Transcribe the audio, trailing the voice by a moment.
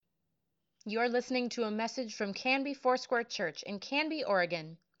You're listening to a message from Canby Foursquare Church in Canby,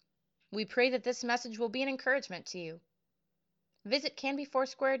 Oregon. We pray that this message will be an encouragement to you. Visit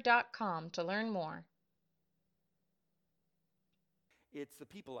canbyfoursquare.com to learn more. It's the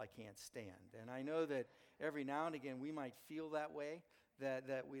people I can't stand. And I know that every now and again we might feel that way,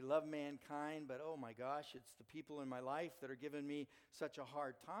 that we love mankind, but oh my gosh, it's the people in my life that are giving me such a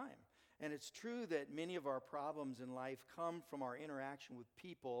hard time. And it's true that many of our problems in life come from our interaction with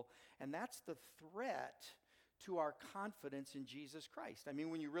people, and that's the threat to our confidence in Jesus Christ. I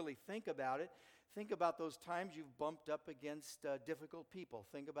mean, when you really think about it, think about those times you've bumped up against difficult people.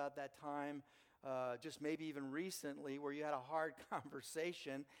 Think about that time just maybe even recently, where you had a hard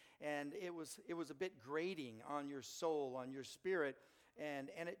conversation, and it was a bit grating on your soul, on your spirit, and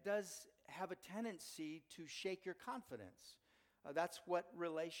it does have a tendency to shake your confidence. That's what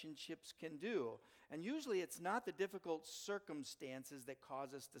relationships can do. And usually it's not the difficult circumstances that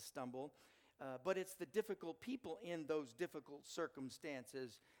cause us to stumble, but it's the difficult people in those difficult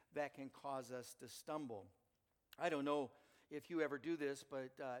circumstances that can cause us to stumble. I don't know if you ever do this,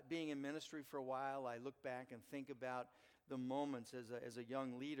 but being in ministry for a while, I look back and think about the moments as a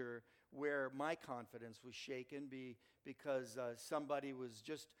young leader where my confidence was shaken because somebody was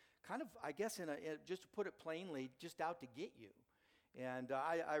just kind of, I guess, just to put it plainly, just out to get you. And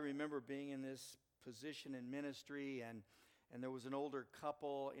I remember being in this position in ministry, and there was an older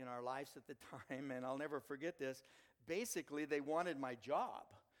couple in our lives at the time, and I'll never forget this. Basically, they wanted my job,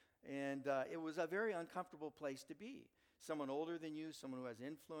 and it was a very uncomfortable place to be. Someone older than you, someone who has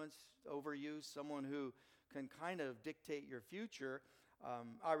influence over you, someone who can kind of dictate your future.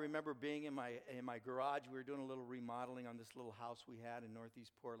 I remember being in my garage. We were doing a little remodeling on this little house we had in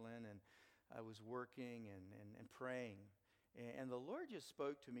Northeast Portland, and I was working and praying. And the Lord just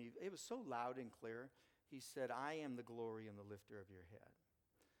spoke to me. It was so loud and clear. He said, "I am the glory and the lifter of your head."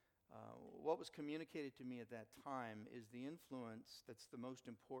 What was communicated to me at that time is the influence that's the most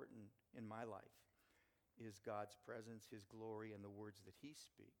important in my life is God's presence, His glory, and the words that He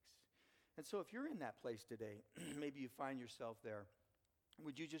speaks. And so if you're in that place today, maybe you find yourself there,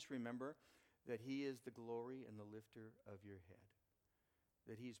 would you just remember that He is the glory and the lifter of your head?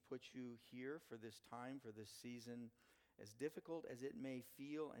 That He's put you here for this time, for this season. As difficult as it may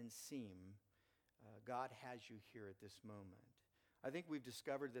feel and seem, God has you here at this moment. I think we've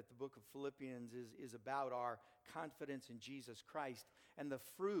discovered that the book of Philippians is about our confidence in Jesus Christ, and the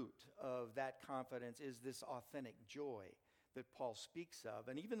fruit of that confidence is this authentic joy that Paul speaks of.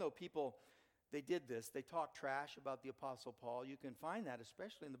 And even though people, they did this, they talked trash about the Apostle Paul, you can find that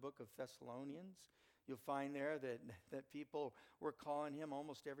especially in the book of Thessalonians. You'll find there that people were calling him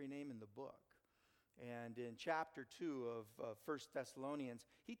almost every name in the book. And in chapter 2 of 1 Thessalonians,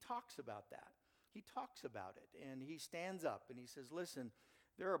 he talks about that. He talks about it, and he stands up and he says, listen,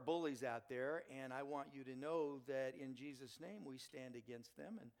 there are bullies out there, and I want you to know that in Jesus' name we stand against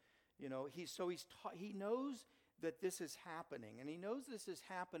them. And, you know, he knows that this is happening, and he knows this is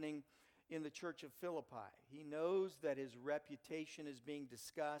happening in the church of Philippi. He knows that his reputation is being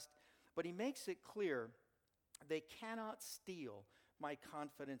discussed, but he makes it clear they cannot steal my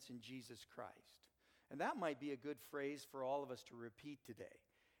confidence in Jesus Christ. And that might be a good phrase for all of us to repeat today.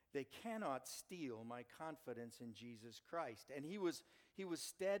 They cannot steal my confidence in Jesus Christ. And he was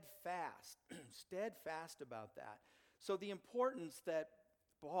steadfast, steadfast about that. So the importance that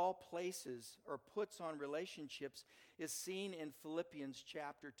Paul places or puts on relationships is seen in Philippians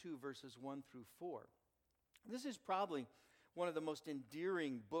chapter 2, verses 1 through 4. This is probably one of the most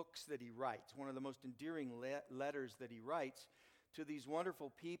endearing books that he writes, one of the most endearing letters that he writes to these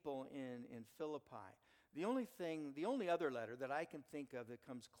wonderful people in Philippi. The only other letter that I can think of that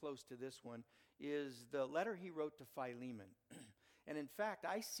comes close to this one is the letter he wrote to Philemon. And in fact,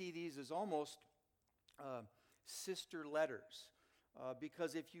 I see these as almost sister letters.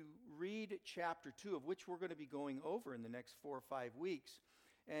 Because if you read chapter 2, of which we're going to be going over in the next 4 or 5 weeks,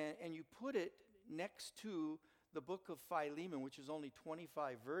 and you put it next to the book of Philemon, which is only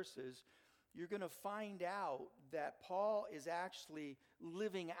 25 verses, you're going to find out that Paul is actually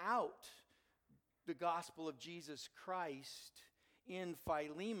living out the gospel of Jesus Christ in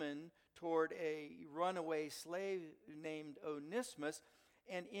Philemon toward a runaway slave named Onesimus.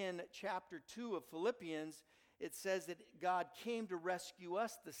 And in chapter 2 of Philippians, it says that God came to rescue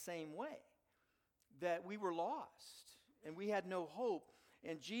us the same way, that we were lost and we had no hope.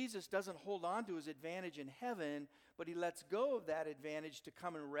 And Jesus doesn't hold on to his advantage in heaven, but he lets go of that advantage to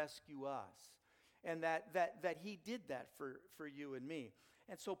come and rescue us. And that he did that for you and me.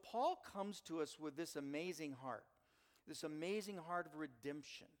 And so Paul comes to us with this amazing heart of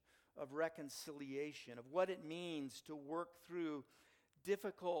redemption, of reconciliation, of what it means to work through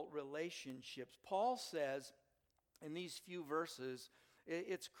difficult relationships. Paul says in these few verses,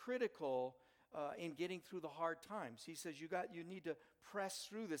 it's critical in getting through the hard times. He says you need to press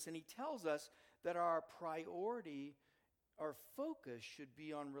through this, and he tells us that our priority, our focus should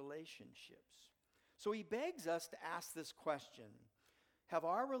be on relationships. So he begs us to ask this question: have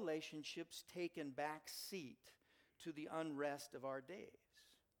our relationships taken back seat to the unrest of our days?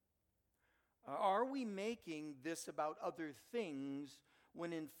 Are we making this about other things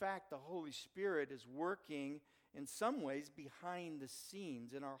when in fact the Holy Spirit is working in some ways behind the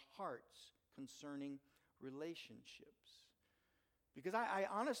scenes in our hearts concerning relationships? Because I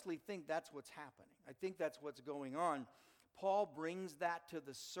honestly think that's what's happening. I think that's what's going on. Paul brings that to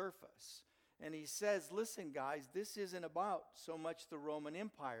the surface. And he says, listen, guys, this isn't about so much the Roman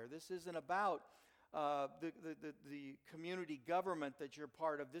Empire. This isn't about the community government that you're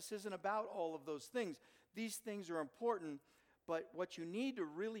part of. This isn't about all of those things. These things are important, but what you need to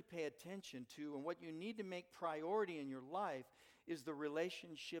really pay attention to and what you need to make priority in your life is the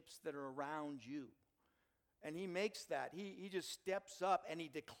relationships that are around you. And he makes that. He just steps up and he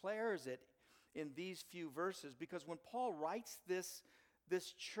declares it in these few verses, because when Paul writes this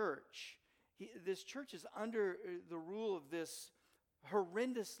church, this church is under the rule of this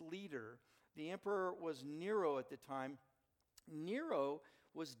horrendous leader. The emperor was Nero at the time. Nero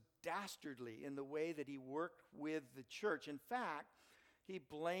was dastardly in the way that he worked with the church. In fact, he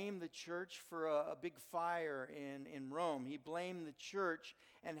blamed the church for a big fire in Rome. He blamed the church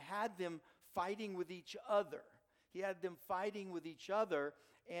and had them fighting with each other. He had them fighting with each other,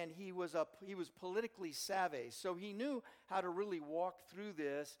 and he was politically savvy. So he knew how to really walk through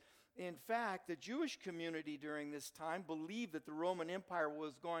this. In fact, the Jewish community during this time believed that the Roman Empire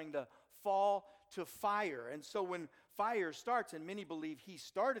was going to fall to fire. And so when fire starts, and many believe he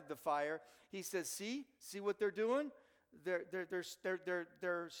started the fire, he says, see what they're doing? They're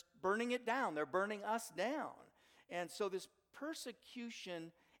burning it down. They're burning us down. And so this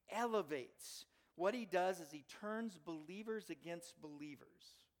persecution elevates. What he does is he turns believers against believers.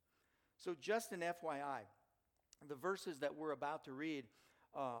 So just an FYI, the verses that we're about to read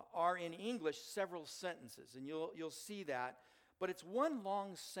are in English several sentences, and you'll see that. But it's one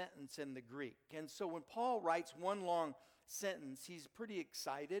long sentence in the Greek. And so when Paul writes one long sentence, he's pretty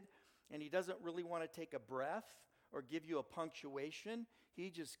excited, and he doesn't really want to take a breath or give you a punctuation. He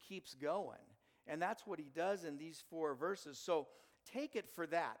just keeps going. And that's what he does in these 4 verses. So take it for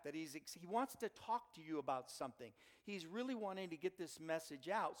that he wants to talk to you about something. He's really wanting to get this message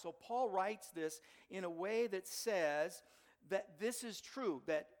out. So Paul writes this in a way that says that this is true,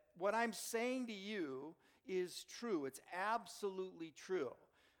 that what I'm saying to you is true. It's absolutely true.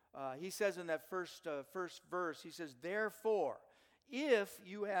 He says in that first verse, he says, therefore, if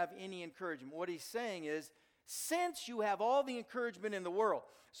you have any encouragement. What he's saying is, since you have all the encouragement in the world.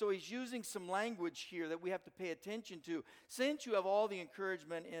 So he's using some language here that we have to pay attention to. Since you have all the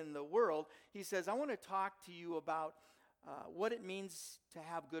encouragement in the world, he says, I want to talk to you about what it means to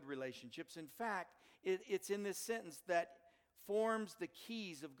have good relationships. In fact, it's in this sentence that forms the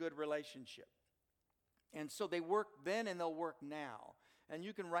keys of good relationship. And so they work then and they'll work now. And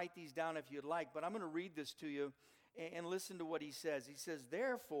you can write these down if you'd like, but I'm going to read this to you and listen to what he says. He says,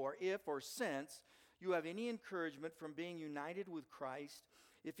 therefore, if or since you have any encouragement from being united with Christ,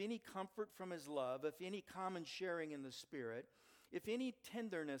 if any comfort from his love, if any common sharing in the Spirit, if any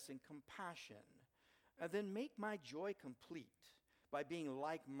tenderness and compassion, then make my joy complete by being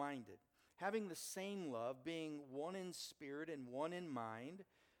like-minded, having the same love, being one in spirit and one in mind.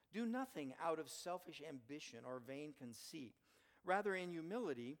 Do nothing out of selfish ambition or vain conceit. Rather, in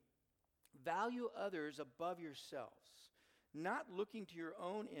humility, value others above yourselves, not looking to your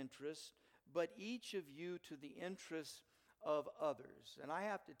own interests, but each of you to the interests of others. And I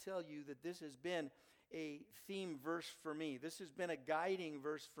have to tell you that this has been a theme verse for me. This has been a guiding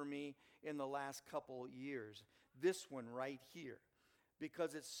verse for me in the last couple years. This one right here.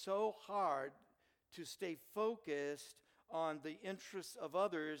 Because it's so hard to stay focused on the interests of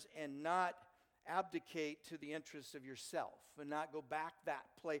others and not abdicate to the interests of yourself and not go back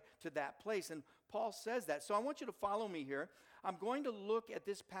to that place. And Paul says that. So I want you to follow me here. I'm going to look at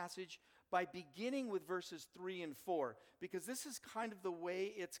this passage by beginning with verses 3 and 4, because this is kind of the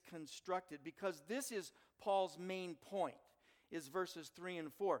way it's constructed, because this is Paul's main point, is verses 3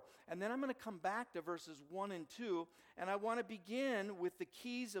 and 4. And then I'm going to come back to verses 1 and 2, and I want to begin with the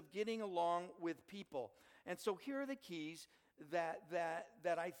keys of getting along with people. And so here are the keys that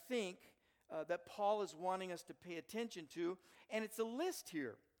I think that Paul is wanting us to pay attention to, and it's a list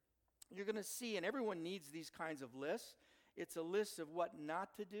here. You're going to see, and everyone needs these kinds of lists. It's a list of what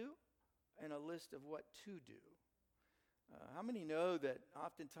not to do and a list of what to do. How many know that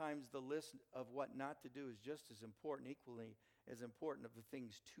oftentimes the list of what not to do is just as important, equally as important of the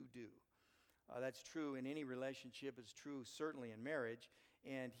things to do? That's true in any relationship. It's true certainly in marriage.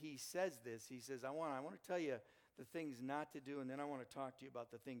 And he says this. He says, I want to tell you the things not to do, and then I want to talk to you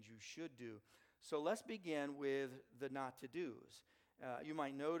about the things you should do. So let's begin with the not to do's. You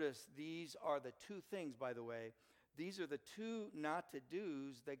might notice these are the two things, by the way. These are the two not to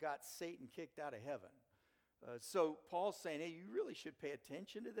do's that got Satan kicked out of heaven. So Paul's saying, hey, you really should pay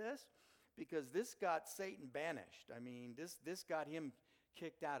attention to this, because this got Satan banished. I mean, this got him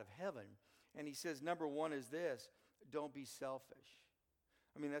kicked out of heaven. And he says, number one is this: don't be selfish.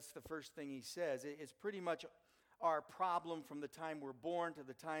 I mean, that's the first thing he says. It's pretty much our problem from the time we're born to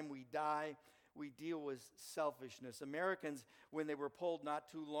the time we die. We deal with selfishness. Americans, when they were polled not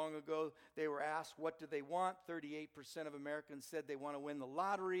too long ago, they were asked, what do they want? 38% of Americans said they want to win the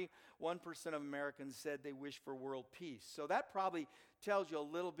lottery. 1% of Americans said they wish for world peace. So that probably tells you a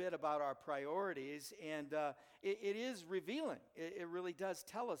little bit about our priorities, and it is revealing. It really does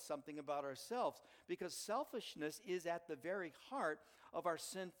tell us something about ourselves, because selfishness is at the very heart of our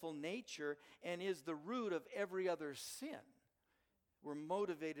sinful nature and is the root of every other sin. We're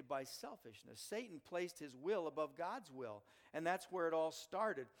motivated by selfishness. Satan placed his will above God's will, and that's where it all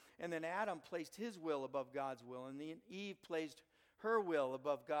started. And then Adam placed his will above God's will, and then Eve placed her will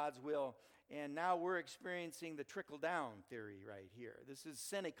above God's will. And now we're experiencing the trickle-down theory right here. This is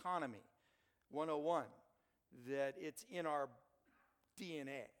Sin Economy 101, that it's in our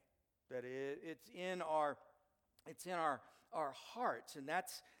DNA, that it's in our hearts, and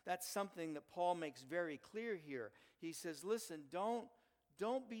that's something that Paul makes very clear here. He says, listen,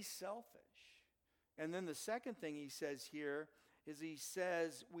 don't be selfish. And then the second thing he says here is he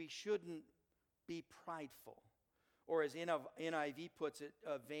says we shouldn't be prideful, or as NIV puts it,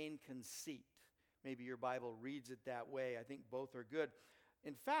 a vain conceit. Maybe your Bible reads it that way. I think both are good.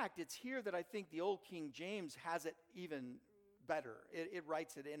 In fact, it's here that I think the old King James has it even better. It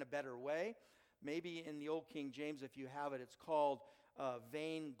writes it in a better way. Maybe in the old King James, if you have it, it's called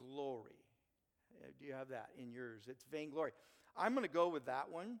vain glory. Do you have that in yours? It's vain glory. I'm going to go with that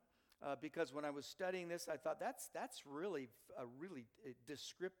one because when I was studying this, I thought that's really a really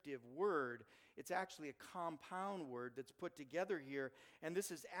descriptive word. It's actually a compound word that's put together here, and this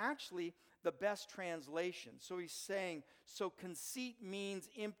is actually the best translation. So he's saying, so conceit means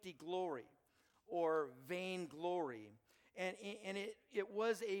empty glory or vain glory. And it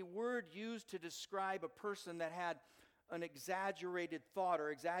was a word used to describe a person that had an exaggerated thought or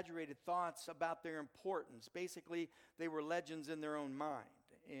exaggerated thoughts about their importance. Basically, they were legends in their own mind,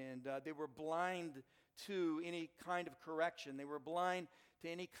 and they were blind to any kind of correction. They were blind to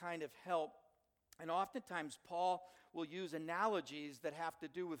any kind of help. And oftentimes, Paul will use analogies that have to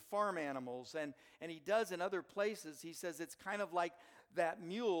do with farm animals, and he does in other places. He says it's kind of like that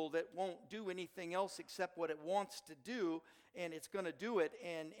mule that won't do anything else except what it wants to do, and it's going to do it,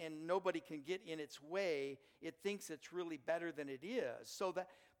 and nobody can get in its way. It thinks it's really better than it is. So that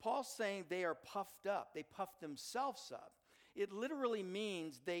Paul's saying they are puffed up. They puff themselves up. It literally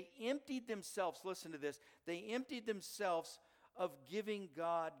means they emptied themselves, listen to this, they emptied themselves of giving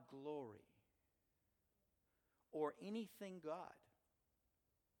God glory or anything God.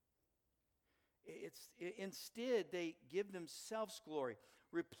 Instead, they give themselves glory,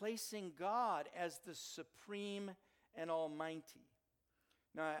 replacing God as the supreme and almighty.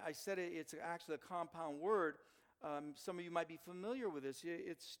 Now, I said it's actually a compound word. Some of you might be familiar with this.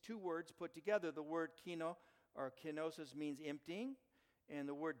 It's two words put together. The word kino, or kenosis, means emptying, and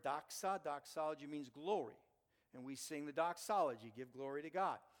the word doxology means glory. And we sing the doxology, give glory to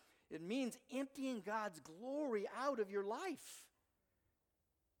God. It means emptying God's glory out of your life.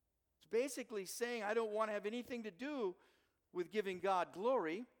 Basically saying, I don't want to have anything to do with giving God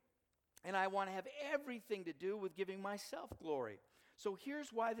glory, and I want to have everything to do with giving myself glory. So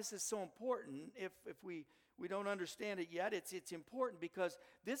here's why this is so important. If we don't understand it yet, it's important because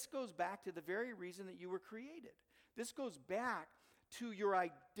this goes back to the very reason that you were created. This goes back to your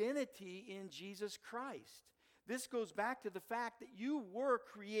identity in Jesus Christ. This goes back to the fact that you were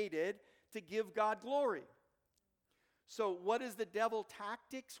created to give God glory. So what is the devil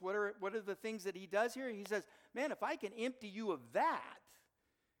tactics? What are the things that he does here? He says, man, if I can empty you of that,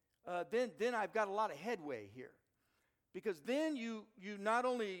 then I've got a lot of headway here. Because then you not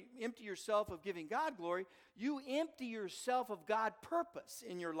only empty yourself of giving God glory, you empty yourself of God purpose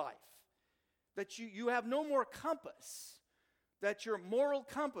in your life. That you have no more compass. That your moral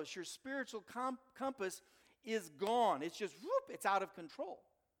compass, your spiritual compass is gone. It's just, whoop, it's out of control.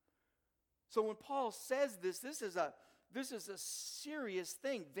 So when Paul says this is a serious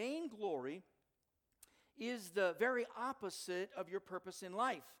thing. Vainglory is the very opposite of your purpose in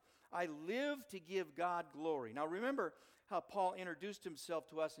life. I live to give God glory. Now remember how Paul introduced himself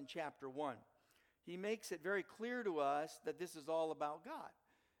to us in chapter 1. He makes it very clear to us that this is all about God.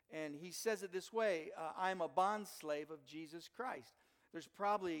 And he says it this way, I'm a bondslave of Jesus Christ. There's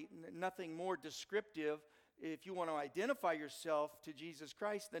probably nothing more descriptive if you want to identify yourself to Jesus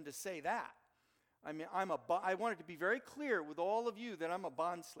Christ than to say that. I mean, I want it to be very clear with all of you that I'm a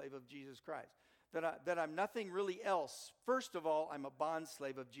bondslave of Jesus Christ. That I'm nothing really else. First of all, I'm a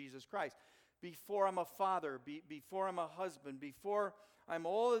bondslave of Jesus Christ. Before I'm a father, before I'm a husband, before I'm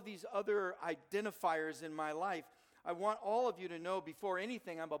all of these other identifiers in my life, I want all of you to know before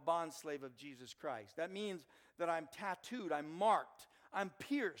anything I'm a bondslave of Jesus Christ. That means that I'm tattooed, I'm marked, I'm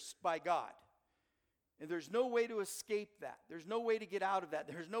pierced by God. And there's no way to escape that. There's no way to get out of that.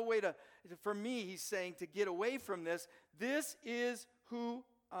 There's no way for me, he's saying, to get away from this. This is who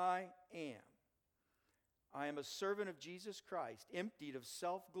I am. I am a servant of Jesus Christ, emptied of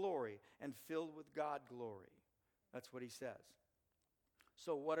self-glory and filled with God glory. That's what he says.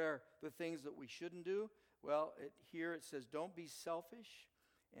 So what are the things that we shouldn't do? Well, here it says, don't be selfish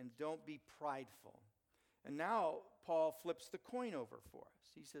and don't be prideful. And now Paul flips the coin over for us.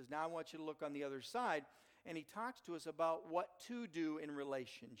 He says, now I want you to look on the other side, and he talks to us about what to do in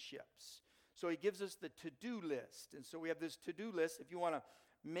relationships. So he gives us the to-do list. And so we have this to-do list. If you want to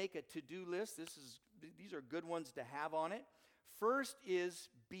make a to-do list, these are good ones to have on it. First is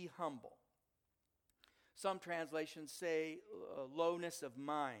be humble. Some translations say lowness of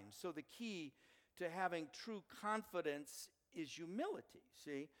mind. So the key to having true confidence is humility,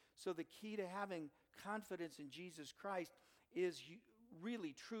 see? So the key to having confidence in Jesus Christ is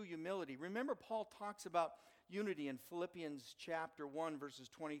really true humility. Remember, Paul talks about unity in Philippians chapter 1, verses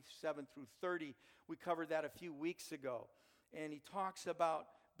 27 through 30. We covered that a few weeks ago. And he talks about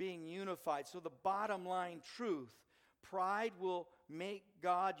being unified. So the bottom line truth, pride will make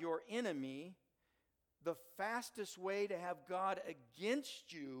God your enemy. The fastest way to have God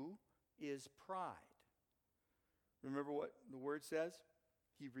against you is pride. Remember what the word says?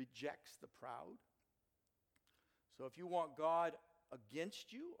 He rejects the proud. So if you want God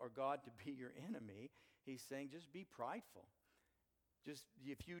against you or God to be your enemy, he's saying just be prideful. Just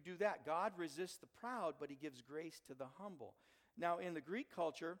if you do that, God resists the proud, but he gives grace to the humble. Now in the Greek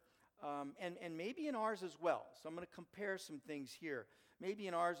culture, and maybe in ours as well, so I'm going to compare some things here. Maybe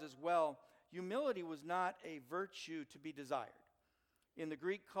in ours as well, humility was not a virtue to be desired. In the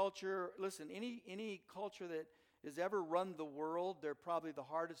Greek culture, listen, any culture that has ever run the world, they're probably the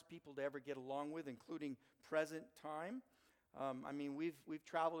hardest people to ever get along with, including present time. I mean, we've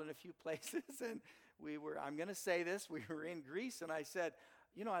traveled in a few places, and I'm going to say this, we were in Greece, and I said,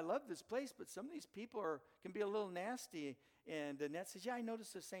 you know, I love this place, but some of these people can be a little nasty. And Annette says, yeah, I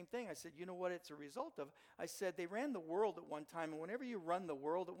noticed the same thing. I said, you know what it's a result of? I said, they ran the world at one time, and whenever you run the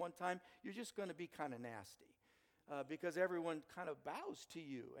world at one time, you're just going to be kind of nasty. Because everyone kind of bows to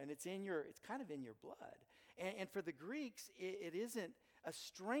you, and it's kind of in your blood. And for the Greeks, it isn't a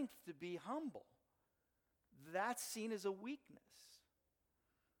strength to be humble. That's seen as a weakness.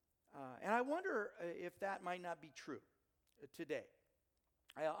 And I wonder if that might not be true today.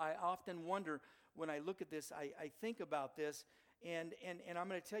 I often wonder when I look at this, I think about this, and I'm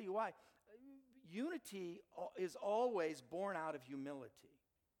going to tell you why. Unity is always born out of humility.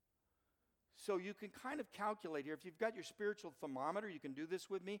 So you can kind of calculate here. If you've got your spiritual thermometer, you can do this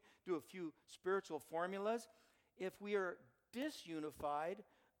with me, do a few spiritual formulas. If we are disunified,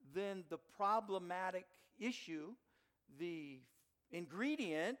 then the problematic issue, the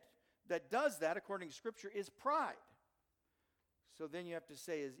ingredient that does that, according to Scripture, is pride. So then you have to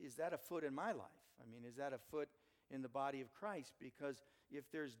say, is that a foot in my life? I mean, is that a foot in the body of Christ? Because if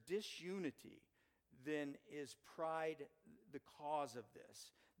there's disunity, then is pride the cause of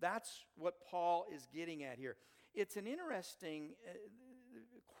this? That's what Paul is getting at here. It's an interesting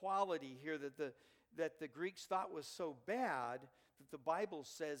quality here that the Greeks thought was so bad that the Bible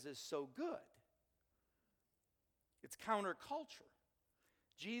says is so good. It's counterculture.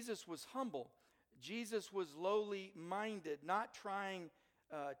 Jesus was humble. Jesus was lowly minded, not trying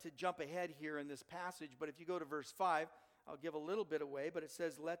to jump ahead here in this passage, but if you go to verse 5, I'll give a little bit away, but it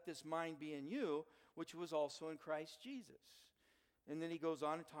says, let this mind be in you, which was also in Christ Jesus. And then he goes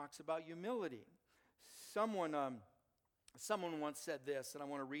on and talks about humility. Someone once said this, and I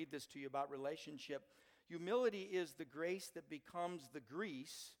want to read this to you about relationship. Humility is the grace that becomes the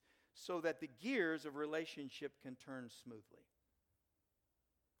grease so that the gears of relationship can turn smoothly.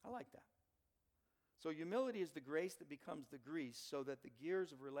 I like that. So humility is the grace that becomes the grease so that the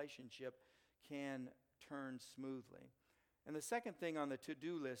gears of relationship can turn smoothly. And the second thing on the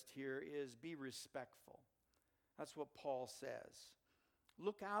to-do list here is be respectful. That's what Paul says.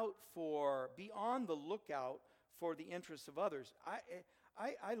 Be on the lookout for the interests of others.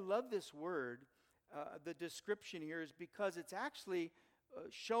 I love this word. The description here is because it's actually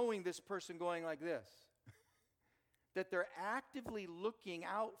showing this person going like this. That they're actively looking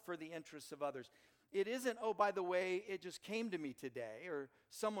out for the interests of others. It isn't, oh, by the way, it just came to me today, or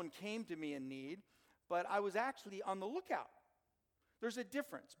someone came to me in need, but I was actually on the lookout. There's a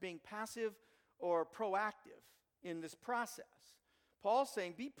difference being passive or proactive in this process. Paul's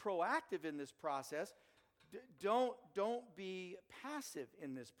saying be proactive in this process. Don't be passive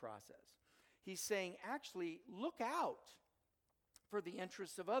in this process. He's saying actually look out for the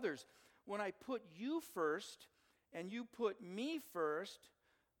interests of others. When I put you first and you put me first,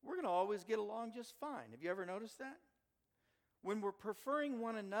 we're going to always get along just fine. Have you ever noticed that? When we're preferring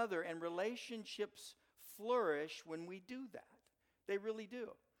one another, and relationships flourish when we do that. They really do.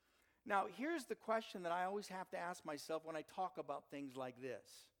 Now, here's the question that I always have to ask myself when I talk about things like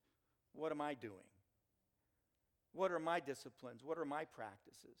this. What am I doing? What are my disciplines? What are my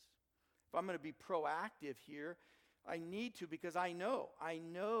practices? If I'm going to be proactive here, I need to, because I know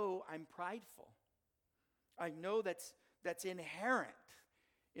I'm prideful. I know that's inherent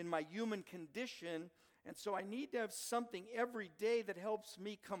in my human condition, and so I need to have something every day that helps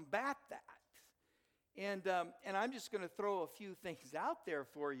me combat that. And I'm just going to throw a few things out there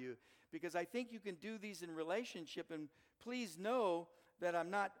for you, because I think you can do these in relationship. And please know that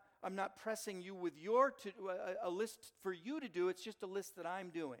I'm not pressing you with a list for you to do. It's just a list that I'm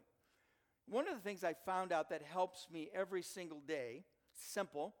doing. One of the things I found out that helps me every single day,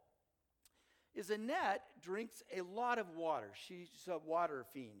 simple, is Annette drinks a lot of water. She's a water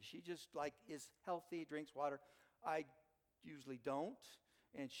fiend. She just is healthy, drinks water. I usually don't,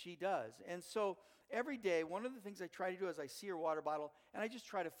 and she does. And so every day, one of the things I try to do is I see her water bottle, and I just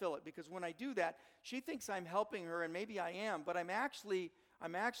try to fill it, because when I do that, she thinks I'm helping her, and maybe I am, but I'm actually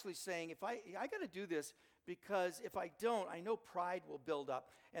saying, if I got to do this, because if I don't, I know pride will build up.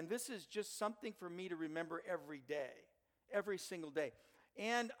 And this is just something for me to remember every day, every single day.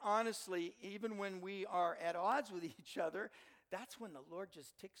 And honestly, even when we are at odds with each other, that's when the Lord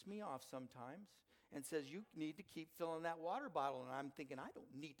just ticks me off sometimes and says, you need to keep filling that water bottle. And I'm thinking, I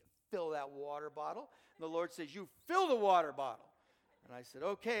don't need to fill that water bottle. And the Lord says, you fill the water bottle. And I said,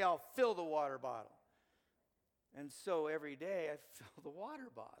 okay, I'll fill the water bottle. And so every day I fill the water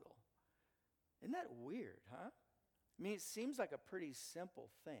bottle. Isn't that weird, huh? I mean, it seems like a pretty simple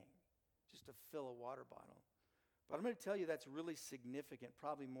thing, just to fill a water bottle. But I'm going to tell you that's really significant,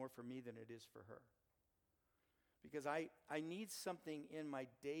 probably more for me than it is for her. Because I need something in my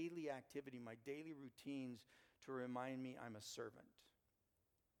daily activity, my daily routines, to remind me I'm a servant.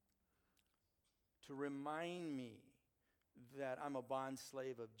 To remind me that I'm a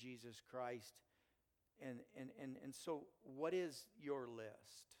bondslave of Jesus Christ. And so what is your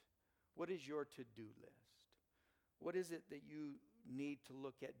list? What is your to-do list? What is it that you need to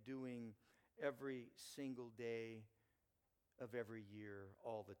look at doing every single day of every year,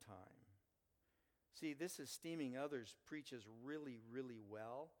 all the time? See, this esteeming others preaches really, really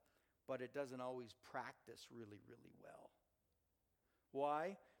well, but it doesn't always practice really, really well.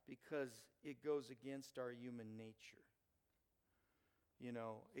 Why? Because it goes against our human nature. You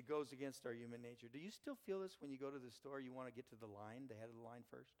know, it goes against our human nature. Do you still feel this when you go to the store, you want to get to the line, the head of the line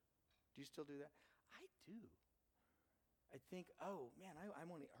first? Do you still do that? I do. I think, oh, man, I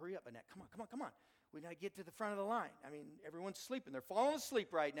want to hurry up, Annette. Come on. We got to get to the front of the line. I mean, everyone's sleeping. They're falling asleep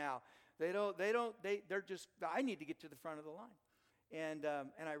right now. They're just, I need to get to the front of the line. And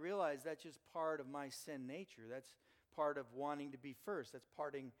I realize that's just part of my sin nature. That's part of wanting to be first. That's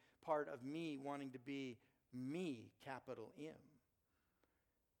part of me wanting to be me, capital M.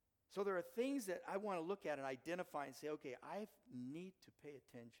 So there are things that I want to look at and identify and say, okay, I need to pay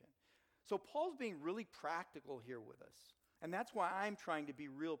attention. So Paul's being really practical here with us. And that's why I'm trying to be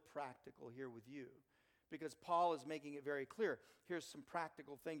real practical here with you. Because Paul is making it very clear. Here's some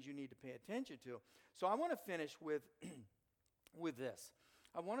practical things you need to pay attention to. So I want to finish with this.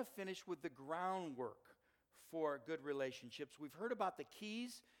 I want to finish with the groundwork for good relationships. We've heard about the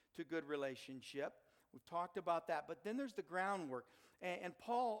keys to good relationship. We've talked about that. But then there's the groundwork. And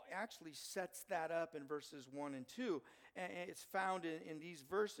Paul actually sets that up in verses 1 and 2. And it's found in these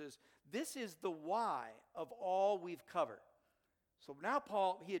verses. This is the why of all we've covered. So now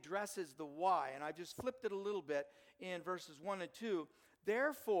Paul, he addresses the why. And I just flipped it a little bit in verses 1 and 2.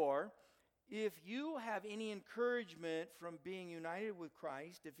 Therefore, if you have any encouragement from being united with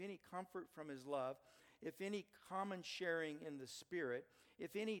Christ, if any comfort from his love, if any common sharing in the Spirit,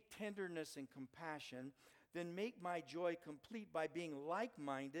 if any tenderness and compassion, then make my joy complete by being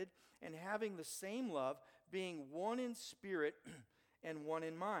like-minded and having the same love, being one in spirit and one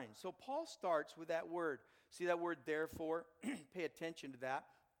in mind. So Paul starts with that word. See that word therefore? Pay attention to that.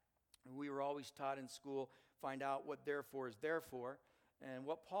 We were always taught in school, find out what therefore is there for. And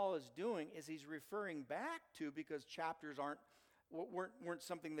what Paul is doing is he's referring back to, because chapters weren't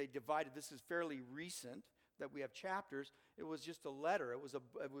something they divided. This is fairly recent that we have chapters. It was just a letter. It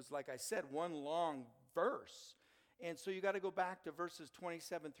was like I said, one long verse. And so you got to go back to verses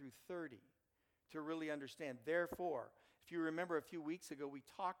 27 through 30 to really understand. Therefore, if you remember a few weeks ago, we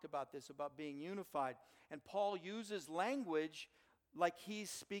talked about this, about being unified. And Paul uses language like he's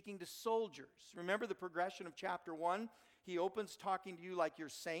speaking to soldiers. Remember the progression of chapter 1? He opens talking to you like you're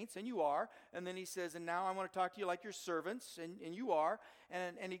saints, and you are. And then he says, and now I want to talk to you like you're servants, and you are.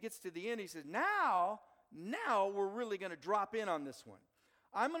 And he gets to the end, he says, now we're really going to drop in on this one.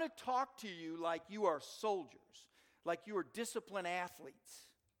 I'm going to talk to you like you are soldiers, like you are disciplined athletes.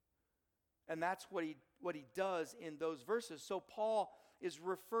 And that's what he does in those verses. So Paul is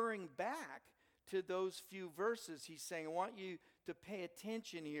referring back to those few verses. He's saying, I want you to pay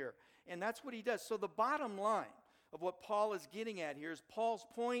attention here. And that's what he does. So the bottom line of what Paul is getting at here is, Paul's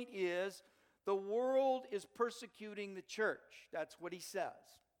point is, the world is persecuting the church. That's what he says.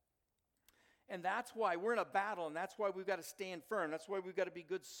 And that's why we're in a battle, and that's why we've got to stand firm. That's why we've got to be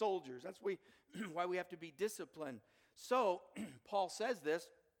good soldiers. That's why we have to be disciplined. So Paul says this,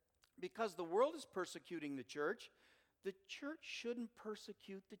 because the world is persecuting the church shouldn't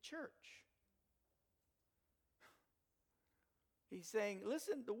persecute the church. He's saying,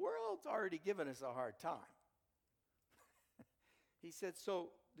 listen, the world's already given us a hard time. He said,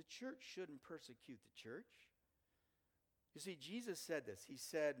 so the church shouldn't persecute the church. You see, Jesus said this. He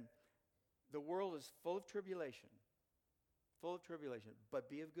said, the world is full of tribulation, but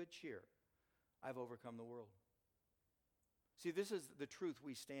be of good cheer. I've overcome the world. See, this is the truth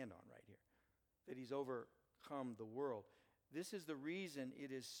we stand on right here, that he's overcome the world. This is the reason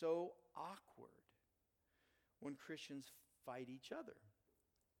it is so awkward when Christians fight each other,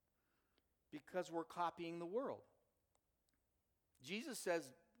 because we're copying the world. Jesus says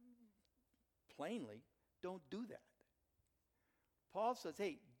plainly, don't do that. Paul says,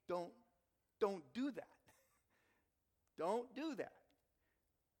 hey, don't do that. Don't do that.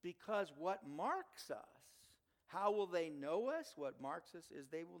 Because what marks us, how will they know us? What marks us is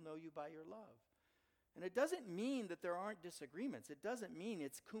they will know you by your love. And it doesn't mean that there aren't disagreements. It doesn't mean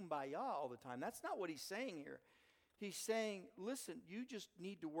it's kumbaya all the time. That's not what he's saying here. He's saying, listen, you just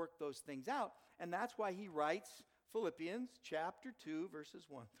need to work those things out. And that's why he writes Philippians chapter 2, verses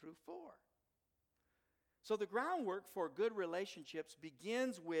 1 through 4. So the groundwork for good relationships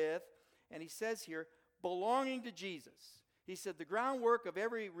begins with, and he says here, belonging to Jesus. He said the groundwork of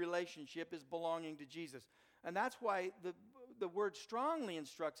every relationship is belonging to Jesus. And that's why the word strongly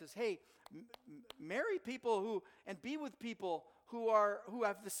instructs us, hey, marry people and be with people who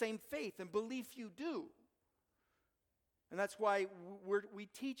have the same faith and belief you do. And that's why we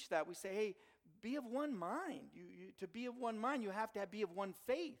teach that. We say, hey, be of one mind. To be of one mind, you have to be of one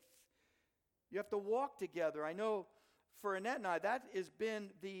faith. You have to walk together. I know for Annette and I, that has been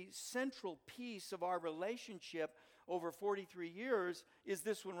the central piece of our relationship over 43 years, is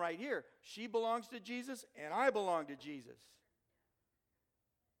this one right here. She belongs to Jesus, and I belong to Jesus.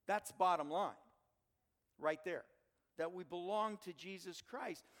 That's bottom line, right there, that we belong to Jesus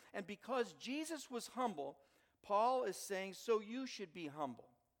Christ. And because Jesus was humble, Paul is saying, so you should be humble.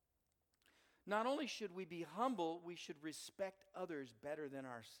 Not only should we be humble, we should respect others better than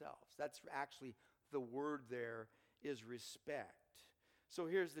ourselves. That's actually the word there, is respect. So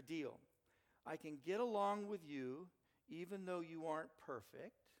here's the deal. I can get along with you even though you aren't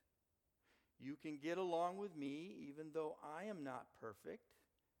perfect. You can get along with me even though I am not perfect.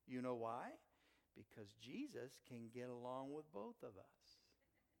 You know why? Because Jesus can get along with both of us.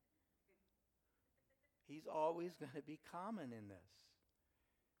 He's always going to be common in this.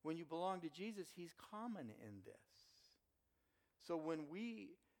 When you belong to Jesus, he's common in this. So when we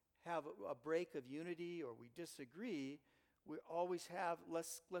have a break of unity or we disagree, we always have,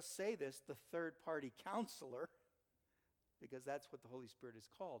 let's say this, the third-party counselor, because that's what the Holy Spirit is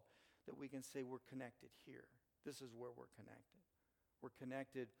called, that we can say we're connected here. This is where we're connected. We're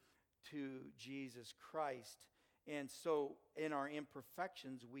connected to Jesus Christ. And so in our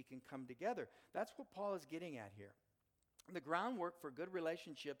imperfections, we can come together. That's what Paul is getting at here. The groundwork for good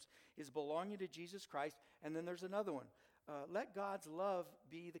relationships is belonging to Jesus Christ. And then there's another one. Let God's love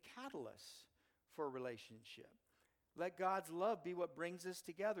be the catalyst for a relationship. Let God's love be what brings us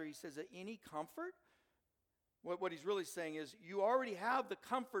together. He says that any comfort, what he's really saying is you already have the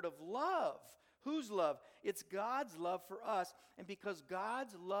comfort of love Whose love? It's God's love for us. And because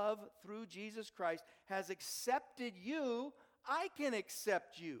God's love through Jesus Christ has accepted you, I can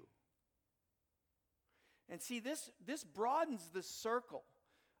accept you. And see, this broadens the circle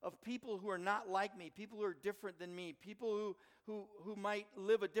of people who are not like me, people who are different than me, people who might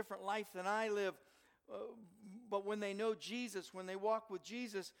live a different life than I live. But when they know Jesus, when they walk with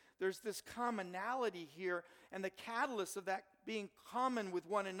Jesus, there's this commonality here. And the catalyst of that being common with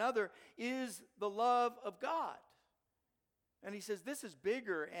one another is the love of God. And he says this is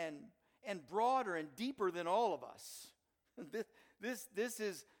bigger and broader and deeper than all of us. This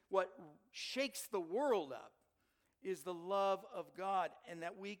is what shakes the world up, is the love of God, and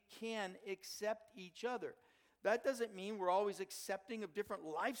that we can accept each other. That doesn't mean we're always accepting of different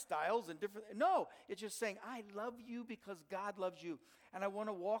lifestyles and different. No, it's just saying, I love you because God loves you. And I want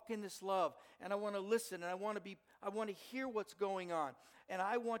to walk in this love. And I want to listen. And I want to hear what's going on. And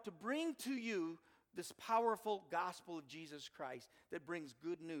I want to bring to you this powerful gospel of Jesus Christ that brings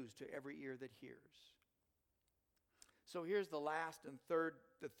good news to every ear that hears. So here's the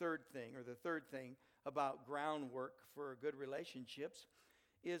third thing about groundwork for good relationships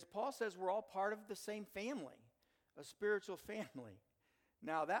is Paul says we're all part of the same family, a spiritual family.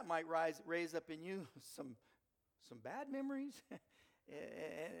 Now that might raise up in you some bad memories.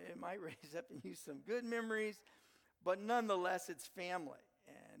 It might raise up in you some good memories, but nonetheless it's family.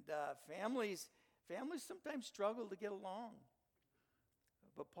 And families sometimes struggle to get along.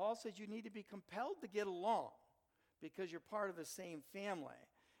 But Paul says you need to be compelled to get along because you're part of the same family.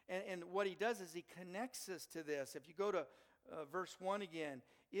 And what he does is he connects us to this. If you go to verse 1 again,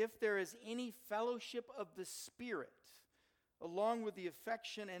 if there is any fellowship of the Spirit, along with the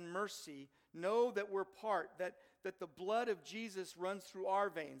affection and mercy, know that we're part, that the blood of Jesus runs through our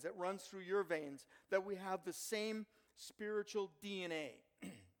veins, that runs through your veins, that we have the same spiritual DNA.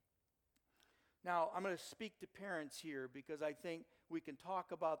 Now, I'm going to speak to parents here because I think we can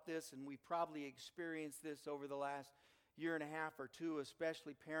talk about this, and we've probably experienced this over the last year and a half or two,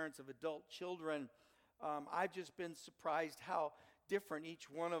 especially parents of adult children. I've just been surprised how different each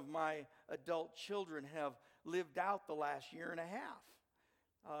one of my adult children have lived out the last year and a half.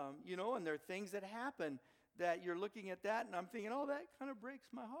 And there are things that happen that you're looking at that and I'm thinking, oh, that kind of breaks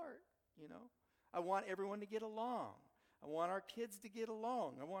my heart, I want everyone to get along. I want our kids to get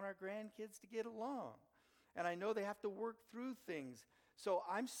along. I want our grandkids to get along. And I know they have to work through things. So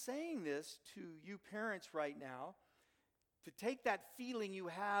I'm saying this to you parents right now, to take that feeling you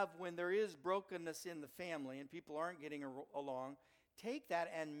have when there is brokenness in the family and people aren't getting along, take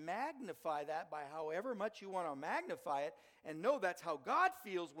that and magnify that by however much you want to magnify it, and know that's how God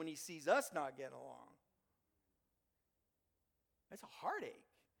feels when he sees us not getting along. That's a heartache.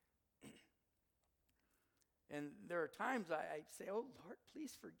 And there are times I say, oh, Lord,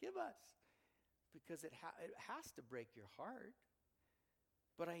 please forgive us, because it has to break your heart.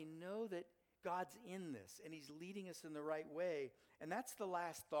 But I know that God's in this, and he's leading us in the right way. And that's the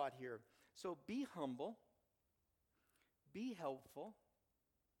last thought here. So be humble, be helpful,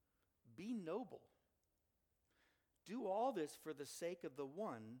 be noble. Do all this for the sake of the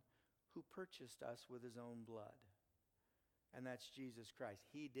one who purchased us with his own blood. And that's Jesus Christ.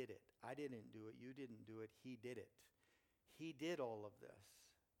 He did it. I didn't do it. You didn't do it. He did it. He did all of this.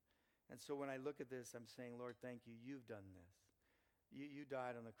 And so when I look at this, I'm saying, Lord, thank you. You've done this. You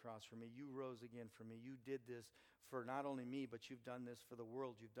died on the cross for me. You rose again for me. You did this for not only me, but you've done this for the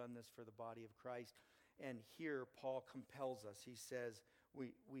world. You've done this for the body of Christ. And here Paul compels us. He says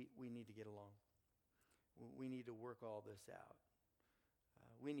we need to get along. We need to work all this out.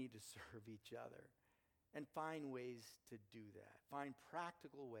 We need to serve each other and find ways to do that. Find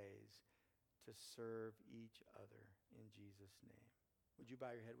practical ways to serve each other in Jesus' name. Would you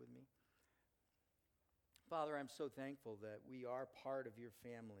bow your head with me? Father, I'm so thankful that we are part of your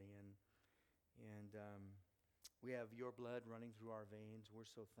family, and we have your blood running through our veins. We're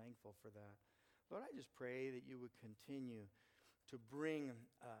so thankful for that. Lord, I just pray that you would continue to bring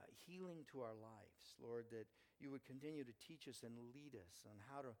healing to our lives. Lord, that you would continue to teach us and lead us on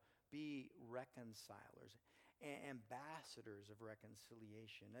how to be reconcilers, ambassadors of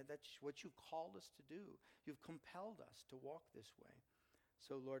reconciliation. That's what you called us to do. You've compelled us to walk this way.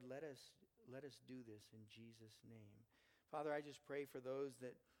 So, Lord, let us do this in Jesus' name. Father, I just pray for those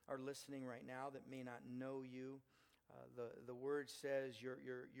that are listening right now that may not know you. The word says,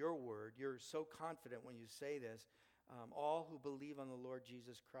 your word, you're so confident when you say this, all who believe on the Lord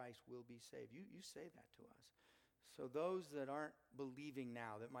Jesus Christ will be saved. You say that to us. So those that aren't believing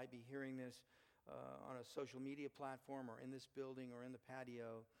now, that might be hearing this on a social media platform or in this building or in the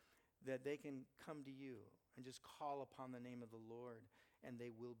patio, that they can come to you and just call upon the name of the Lord, and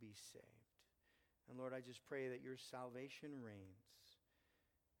they will be saved. And Lord, I just pray that your salvation reigns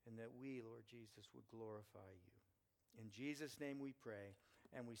and that we, Lord Jesus, would glorify you. In Jesus' name we pray,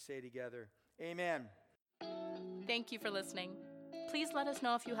 and we say together, amen. Thank you for listening. Please let us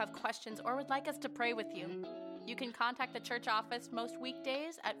know if you have questions or would like us to pray with you. You can contact the church office most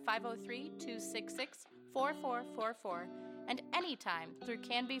weekdays at 503-266-4444 and anytime through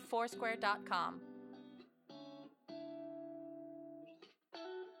canbyfoursquare.com.